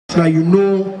so that you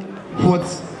know what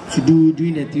to do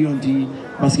during the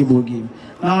 3-on-3 basketball game.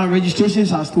 Now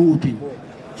registrations are still open,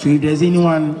 so if there's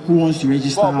anyone who wants to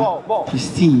register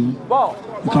his team,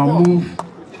 you can move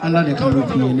under the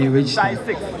canopy and then register.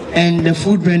 And the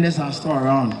food vendors are still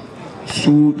around,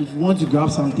 so if you want to grab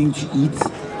something to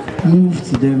eat, move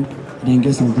to them and then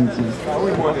get something to eat.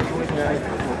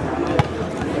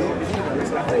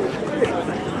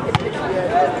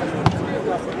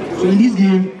 So in this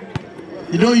game,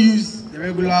 they don't use the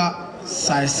regular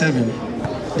size 7.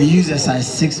 They use a size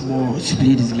 6 ball to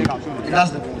play this game. And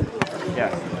that's the ball. Yeah.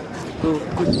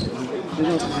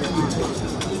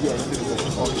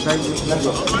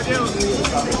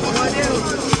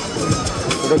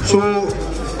 So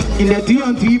in the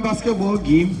 3-on-3 basketball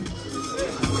game,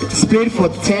 it's played for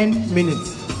 10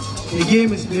 minutes. The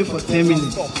game is played for 10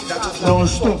 minutes. Don't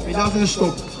stop. It doesn't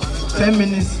stop. 10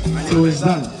 minutes till it's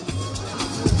done.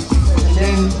 And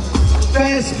then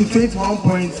first to 21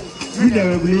 points, with the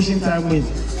regulation time wins.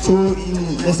 So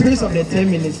in the space of the 10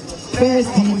 minutes,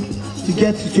 first team to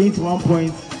get to 21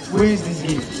 points wins this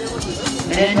game.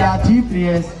 And there are 3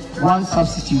 players, 1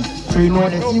 substitute. So you know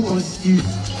the team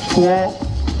constitutes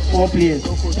 4 players.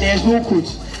 There's no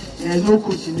coach. There's no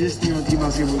coach in this team on team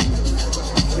basketball.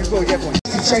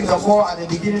 To check the ball at the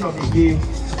beginning of the game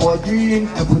or during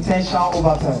a potential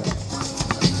overtime.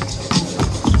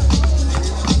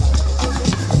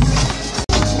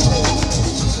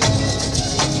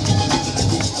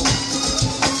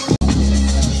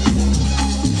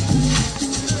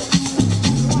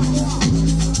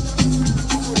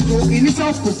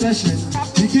 Initial possession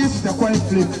begins with a coin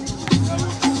flip.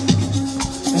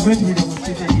 It's going to be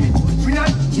demonstrated here. Winner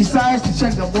decides to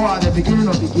check the ball at the beginning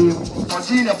of the game or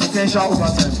during a potential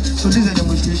overtime. So this is a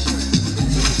demonstration.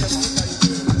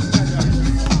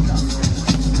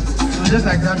 So just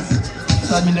like that, it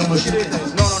has been demonstrated.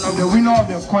 No. The winner of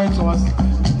the coin toss is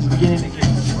beginning the game.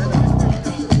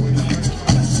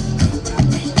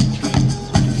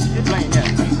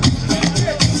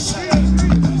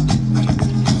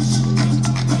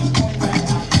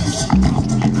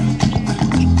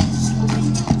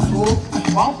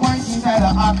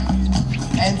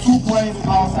 And 2 points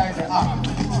outside the arc.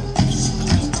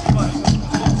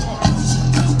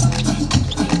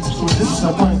 So this is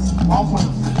the point. 1 point.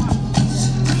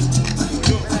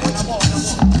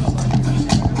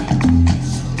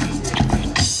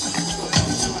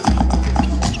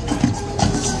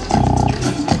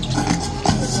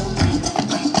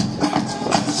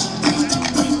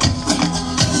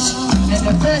 And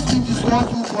the first team to score 2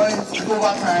 points in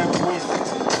overtime wins.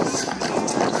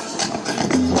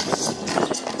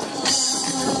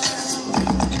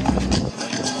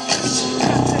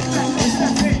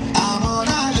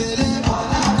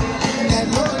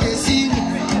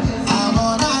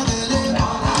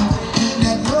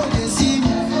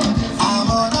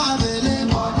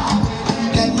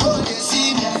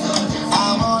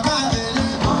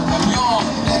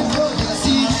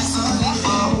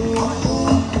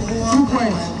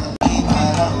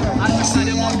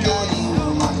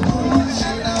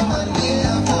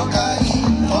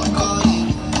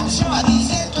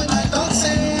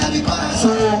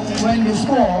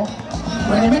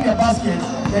 When they make a basket,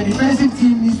 the defensive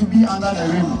team needs to be under the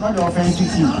rim, not the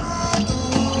offensive team.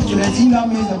 So the team that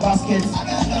makes the basket is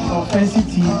the offensive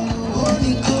team.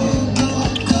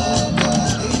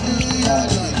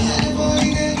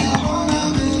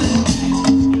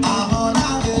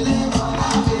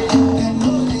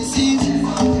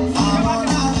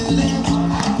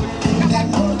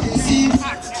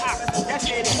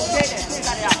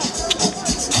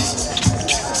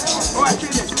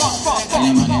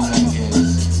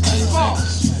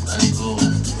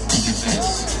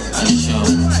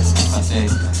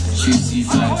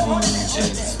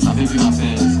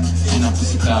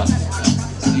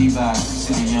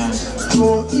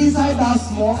 So inside that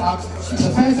small arc,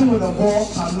 the person with the ball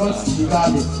cannot be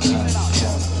guarded.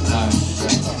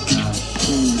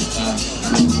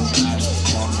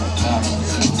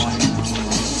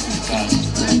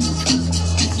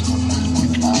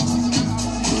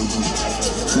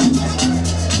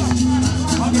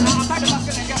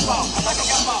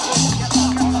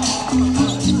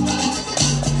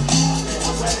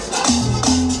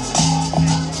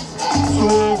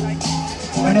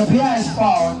 When a player is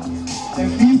fouled, the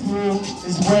free throw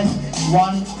is worth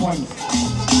 1 point.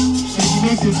 If he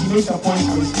makes it, he makes a point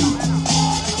for his team.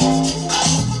 So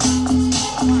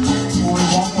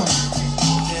 1 point.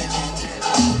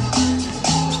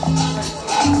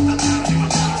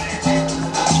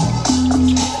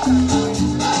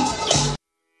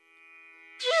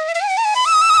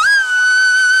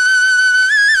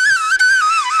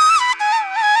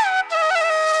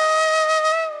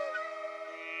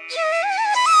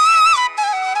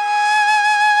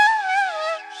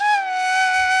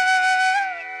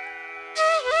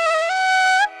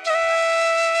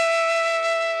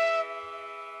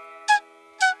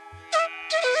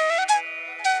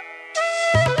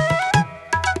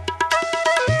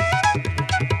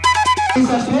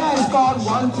 scored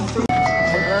 1-3.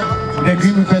 The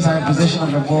Green Request are in possession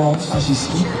of the ball as you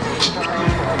see.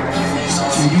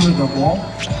 They with the ball.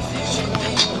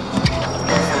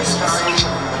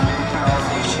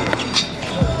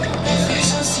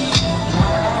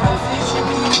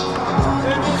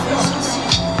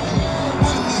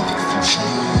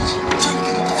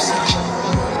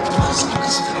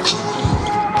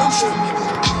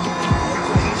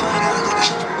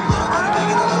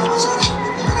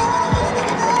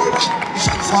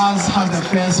 France has the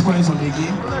first points of the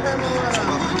game.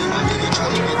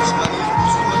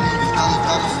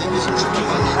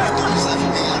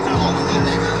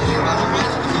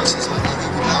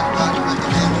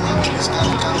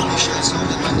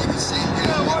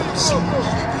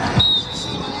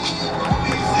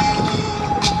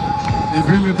 The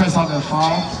Green Request have a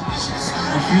foul.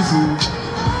 A free throw.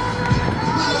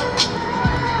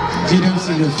 Jaden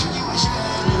Silif.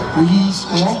 Will he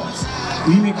score?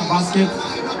 Will he make a basket?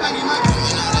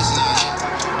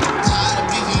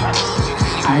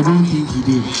 I don't think he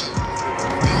did.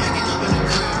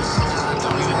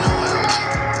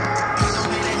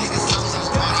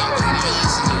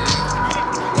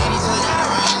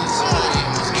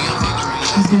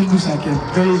 This game looks like a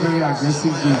very, very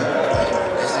aggressive game.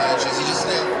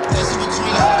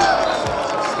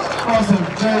 It's a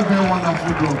very, very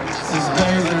wonderful goal. It's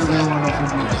very, very, very wonderful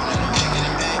goal.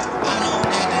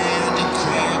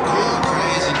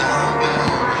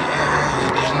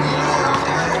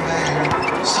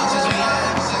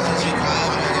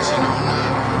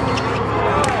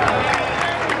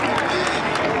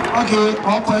 Okay,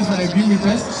 all points for the Green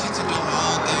Request.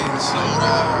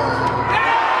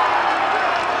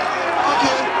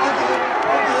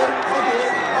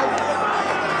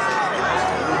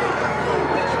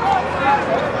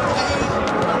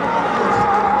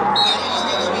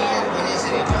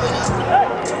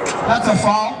 That's a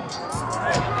foul.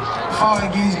 Foul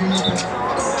against Green Request.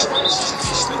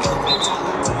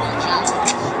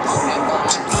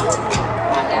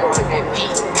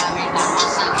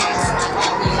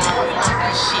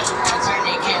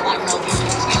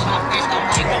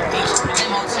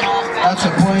 That's a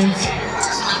point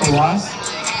for us.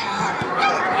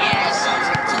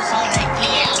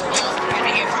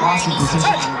 Last in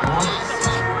position on the ball.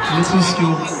 Little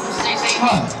skill.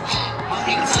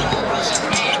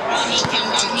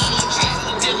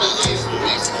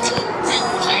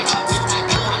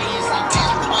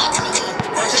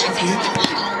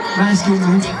 Nice good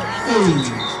move.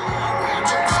 Hey.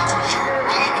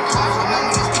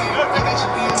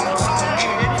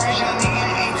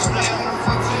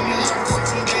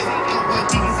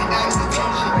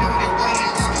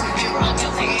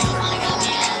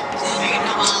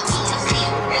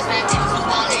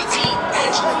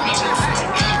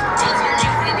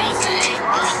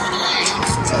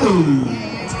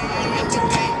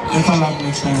 Let's all have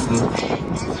next time, bro.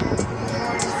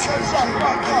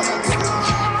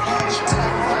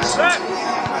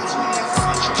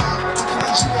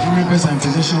 Request in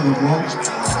possession of the ball.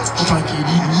 What can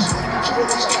KD do?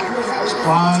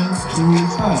 1, 2,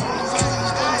 5.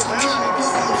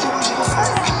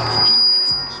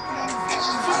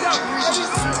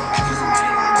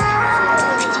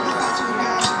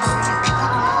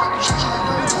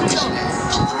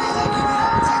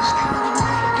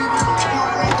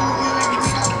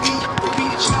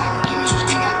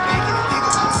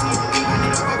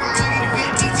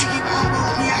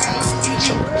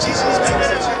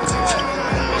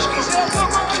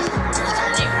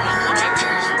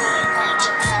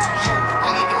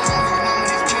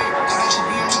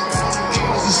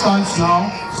 Stands now.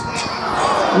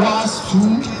 Last 2,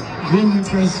 Green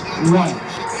Request 1.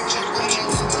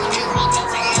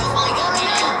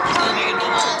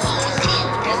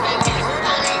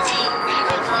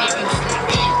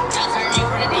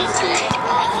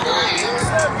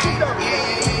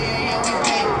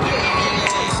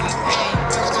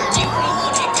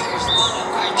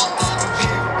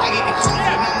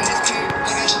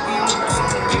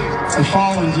 A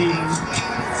foul on James.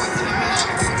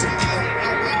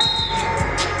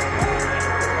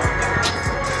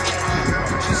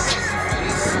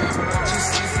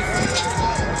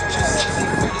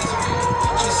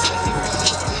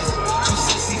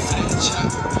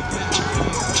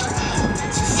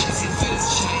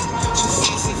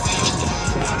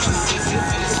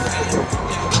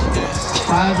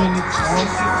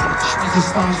 As it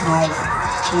stands now,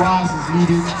 Ross is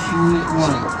leading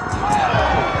 2-1.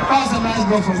 That was a nice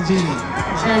ball from Jimmy.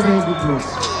 Very, very good ball.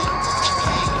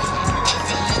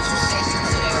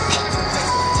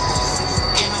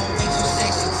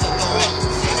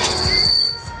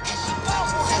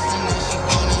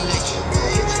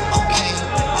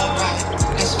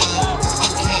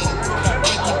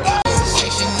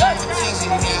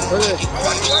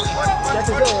 He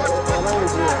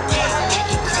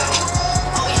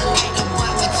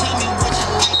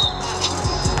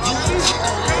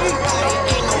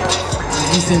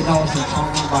said that was a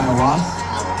trauma by Was.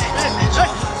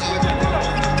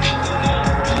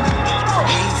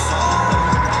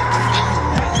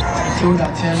 Field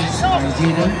attempts by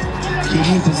Jaden,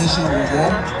 taking possession of the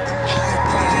ball.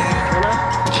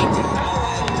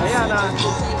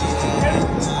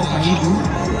 What can he do?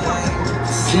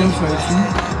 Same for a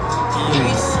 2.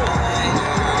 Yes.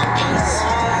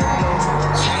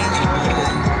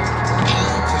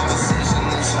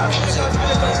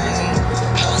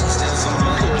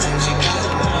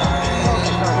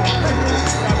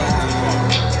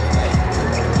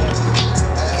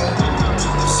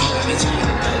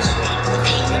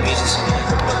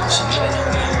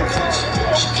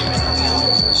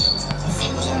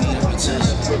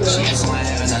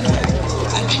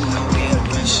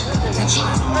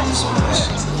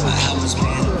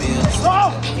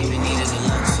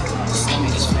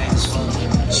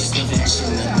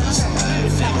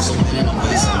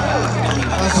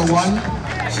 That's a 1.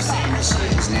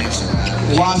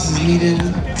 Was is needed.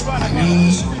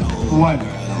 Need 1.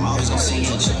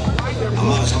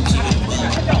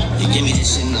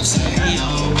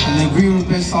 And the Grimm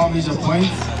will salvage a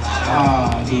point.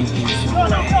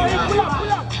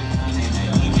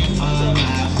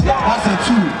 That's a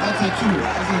 2. That's a 2.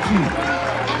 That's a 2.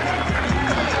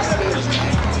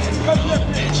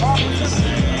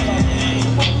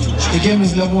 The game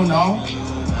is level now.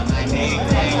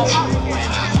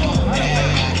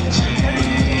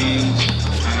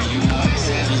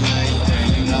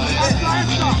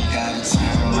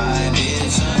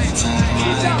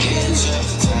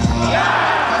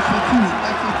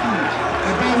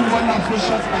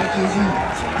 Shots by KD.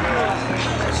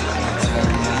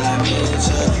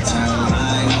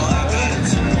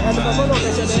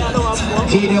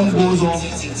 Jaden goes off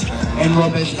and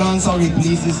Robert Ganser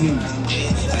replaces him.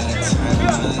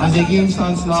 As the game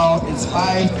stands now, it's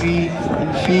 5-3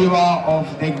 in favor of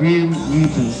the Grimm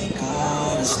Reapers.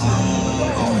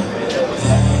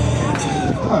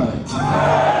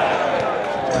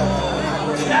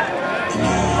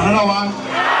 Another one.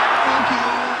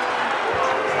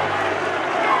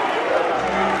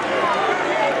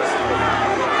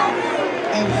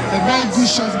 A very good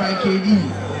shot by KD.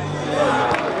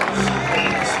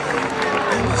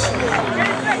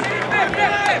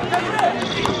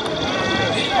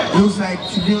 Looks like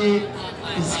today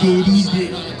is KD's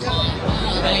day.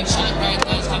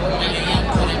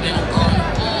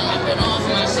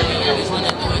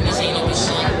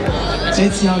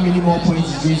 Let's see how many more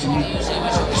points he's going to make.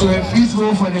 So a free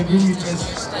throw for the Grimm Reapers.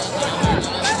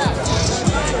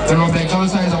 The Robert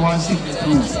Ganser is a 1-6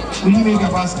 through. Will he make a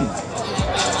basket?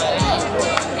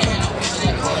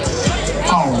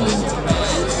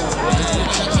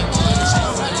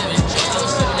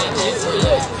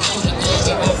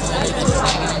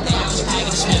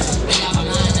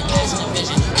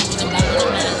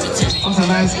 That's a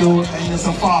nice goal and it's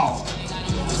a foul.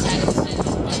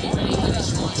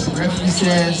 Referee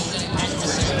says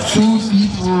 2 free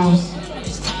throws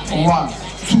or 1,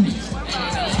 2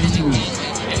 free throws.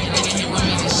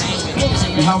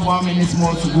 We have 1 minute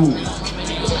more to go.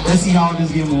 Let's see how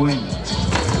this game will end.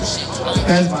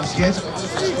 First basket.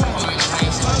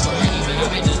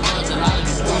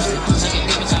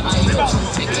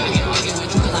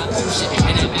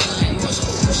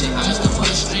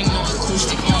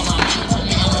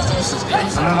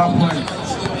 Another point.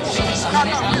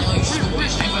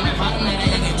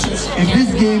 If this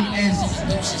game ends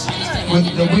with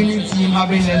the winning team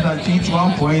having less than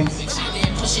 21 points,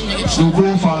 we'll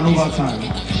go for an overtime.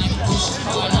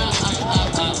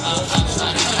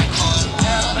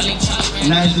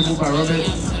 Nice move by Robert.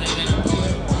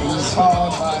 He's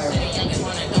fouled by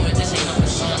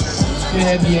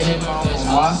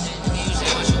Was.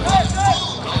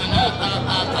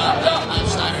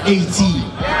 18,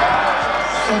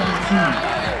 17,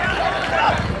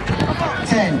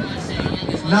 10,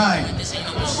 9,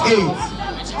 8,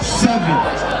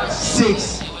 7,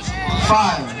 6,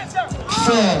 5,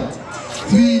 4,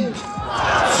 3,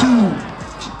 2,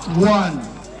 1.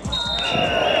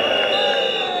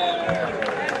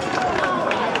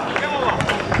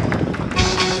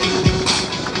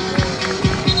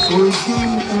 So it's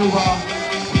game over,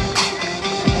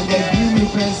 and the Grimm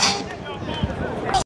Reapers